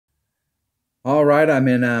All right, I'm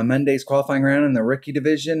in Monday's qualifying round in the rookie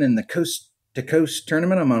division in the Coast to Coast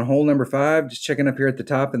tournament. I'm on hole number 5, just checking up here at the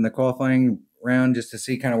top in the qualifying round just to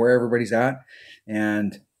see kind of where everybody's at.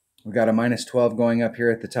 And we've got a minus 12 going up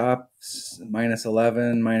here at the top, minus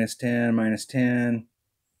 11, minus 10, minus 10,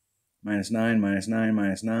 minus 9, minus 9,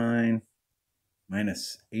 minus 9,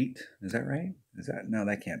 minus 8. Is that right? No,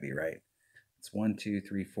 that can't be right. It's 1, 2,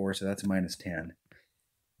 3, 4, so that's a minus 10.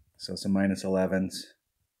 So some minus 11s.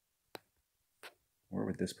 Where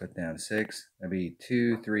would this put down? 6. That'd be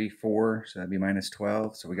 2, 3, 4. So that'd be minus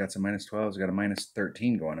 12. So we got some minus 12s. We got a minus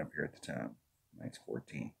 13 going up here at the top. Minus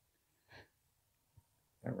 14. Is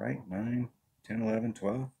that right? 9, 10, 11,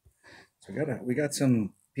 12. So we got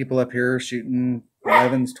some people up here shooting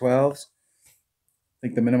 11s, 12s. I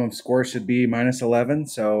think the minimum score should be minus 11.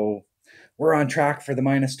 So we're on track for the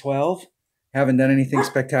minus 12. Haven't done anything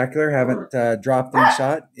spectacular. Haven't dropped any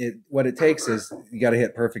shot. What it takes is you got to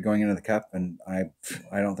hit perfect going into the cup, and I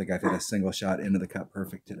don't think I've hit a single shot into the cup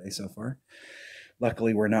perfect today so far.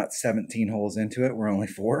 Luckily, we're not 17 holes into it. We're only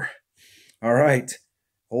 4. All right,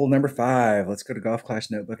 hole number 5. Let's go to Golf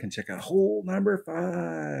Clash Notebook and check out hole number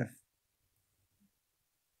 5.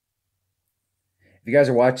 If you guys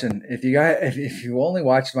are watching, if you only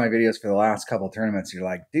watched my videos for the last couple of tournaments, you're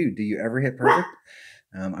like, dude, do you ever hit perfect?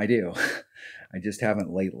 I do. I just haven't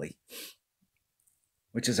lately,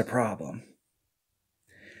 which is a problem.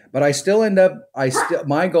 But I still end up,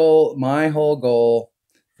 my whole goal,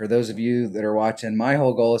 for those of you that are watching, my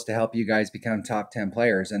whole goal is to help you guys become top 10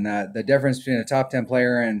 players. And that the difference between a top 10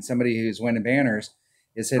 player and somebody who's winning banners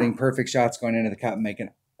is hitting perfect shots going into the cup,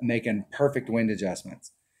 making perfect wind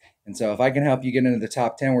adjustments. And so if I can help you get into the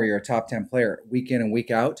top 10 where you're a top 10 player week in and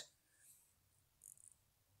week out,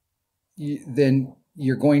 then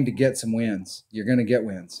you're going to get some wins. You're going to get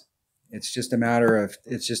wins. It's just a matter of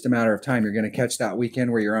time. You're going to catch that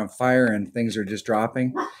weekend where you're on fire and things are just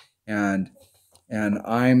dropping, and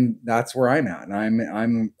that's where I'm at.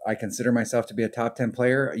 And I consider myself to be a top 10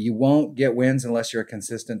 player. You won't get wins unless you're a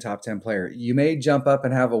consistent top 10 player. You may jump up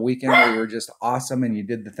and have a weekend where you're just awesome and you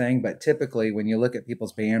did the thing, but typically when you look at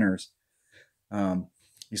people's banners,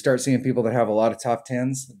 you start seeing people that have a lot of top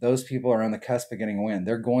 10s. Those people are on the cusp of getting a win.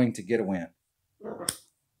 They're going to get a win.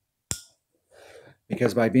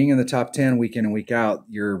 Because by being in the top 10 week in and week out,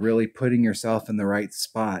 you're really putting yourself in the right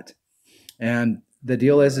spot. And the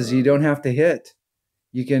deal is you don't have to hit.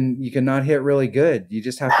 You can not hit really good. You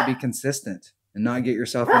just have to be consistent and not get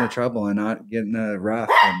yourself into trouble and not get in a rough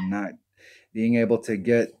and not being able to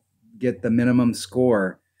get the minimum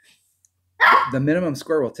score. The minimum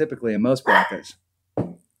score will typically in most brackets,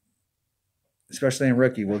 especially in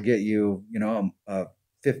rookie, will get you, a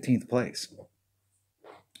 15th place,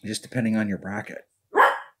 just depending on your bracket.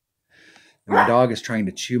 And my dog is trying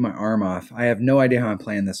to chew my arm off. I have no idea how I'm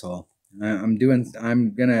playing this hole. I'm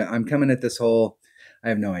coming at this hole. I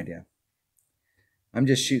have no idea. I'm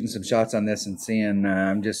just shooting some shots on this and seeing,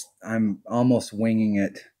 I'm almost winging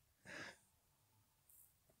it.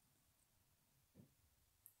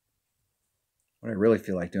 What I really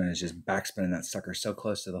feel like doing is just backspinning that sucker so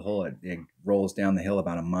close to the hole, it rolls down the hill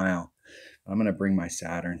about a mile. I'm going to bring my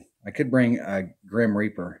Saturn. I could bring a Grim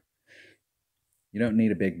Reaper. You don't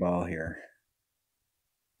need a big ball here.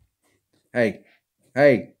 Hey,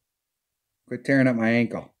 quit tearing up my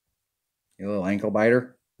ankle. You little ankle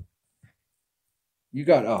biter. You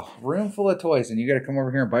got a room full of toys and you got to come over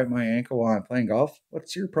here and bite my ankle while I'm playing golf?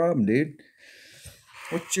 What's your problem, dude?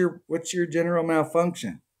 What's your general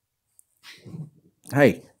malfunction?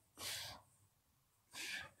 Hey.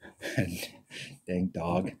 Dang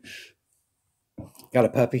dog. Got a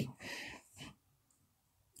puppy.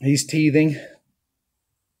 He's teething.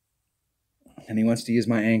 And he wants to use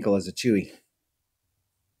my ankle as a chewy.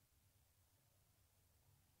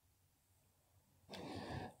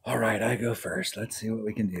 All right, I go first. Let's see what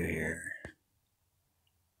we can do here.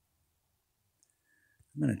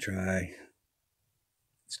 I'm going to try.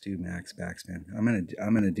 Let's do max backspin. I'm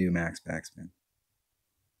going to do max backspin.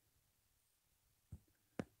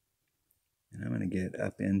 And I'm going to get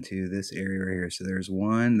up into this area right here. So there's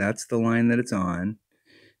 1. That's the line that it's on.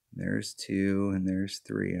 There's 2, and there's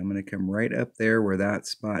 3. I'm going to come right up there where that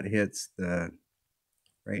spot hits right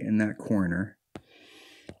in that corner. I'm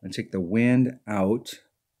going to take the wind out.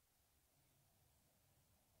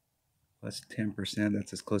 Plus 10%.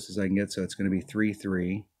 That's as close as I can get. So it's going to be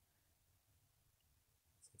 3-3.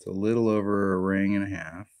 It's a little over a ring and a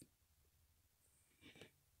half.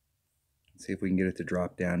 Let's see if we can get it to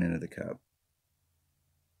drop down into the cup.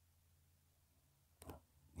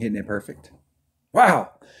 Hitting it perfect.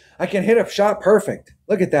 Wow, I can hit a shot perfect.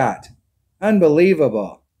 Look at that.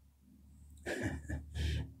 Unbelievable.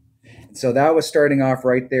 so that was starting off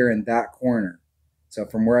right there in that corner. So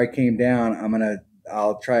from where I came down,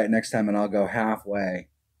 I'll try it next time and I'll go halfway.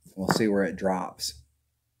 We'll see where it drops.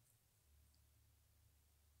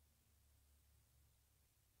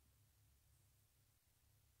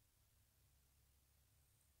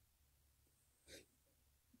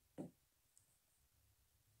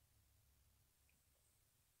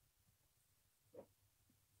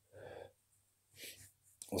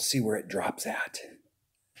 We'll see where it drops at.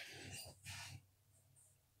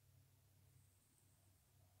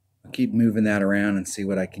 I'll keep moving that around and see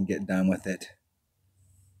what I can get done with it.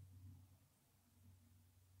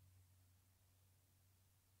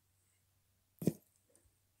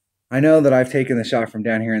 I know that I've taken the shot from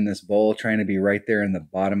down here in this bowl, trying to be right there in the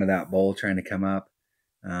bottom of that bowl, trying to come up.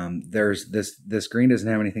 There's this green doesn't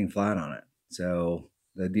have anything flat on it. So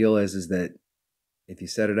the deal is that if you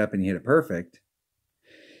set it up and you hit it perfect,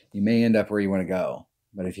 you may end up where you want to go.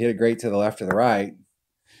 But if you hit it great to the left or the right,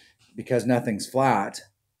 because nothing's flat,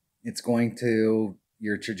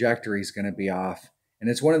 your trajectory is going to be off. And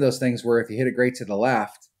it's one of those things where if you hit it great to the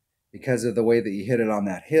left, because of the way that you hit it on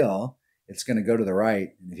that hill, it's going to go to the right.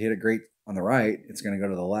 And if you hit it great on the right, it's going to go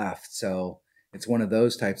to the left. So it's one of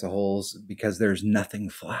those types of holes because there's nothing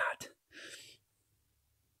flat.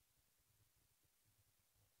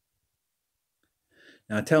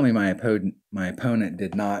 Now tell me my opponent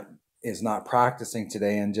is not practicing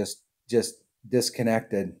today and just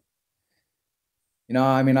disconnected. You know,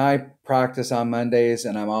 I mean, I practice on Mondays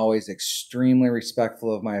and I'm always extremely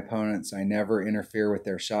respectful of my opponents. I never interfere with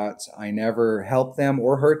their shots. I never help them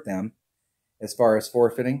or hurt them as far as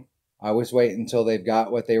forfeiting. I always wait until they've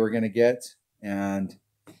got what they were going to get. And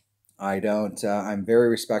I'm very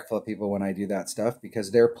respectful of people when I do that stuff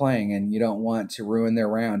because they're playing and you don't want to ruin their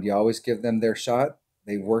round. You always give them their shot.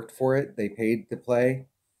 They worked for it. They paid to play.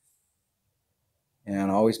 And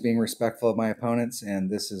always being respectful of my opponents. And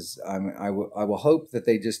this is, I will hope that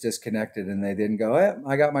they just disconnected and they didn't go,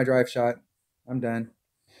 I got my drive shot. I'm done.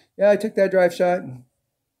 Yeah, I took that drive shot.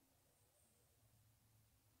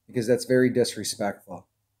 Because that's very disrespectful.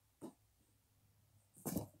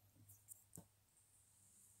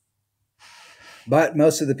 But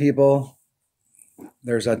most of the people,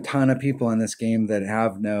 there's a ton of people in this game that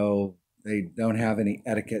they don't have any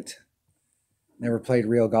etiquette. Never played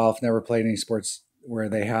real golf, never played any sports where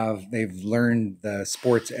they've learned the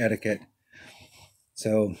sports etiquette.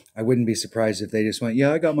 So I wouldn't be surprised if they just went,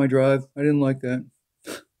 yeah, I got my drive. I didn't like that.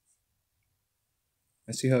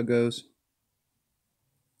 I see how it goes.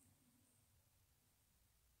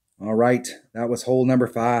 All right, that was hole number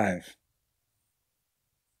 5.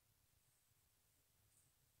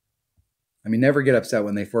 I mean, never get upset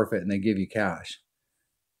when they forfeit and they give you cash.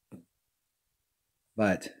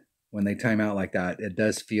 But when they time out like that, it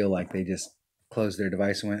does feel like they just closed their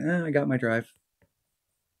device and went, I got my drive.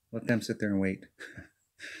 Let them sit there and wait.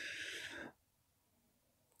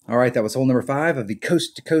 All right, that was hole number 5 of the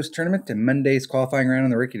Coast to Coast tournament and Monday's qualifying round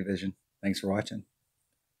in the rookie division. Thanks for watching.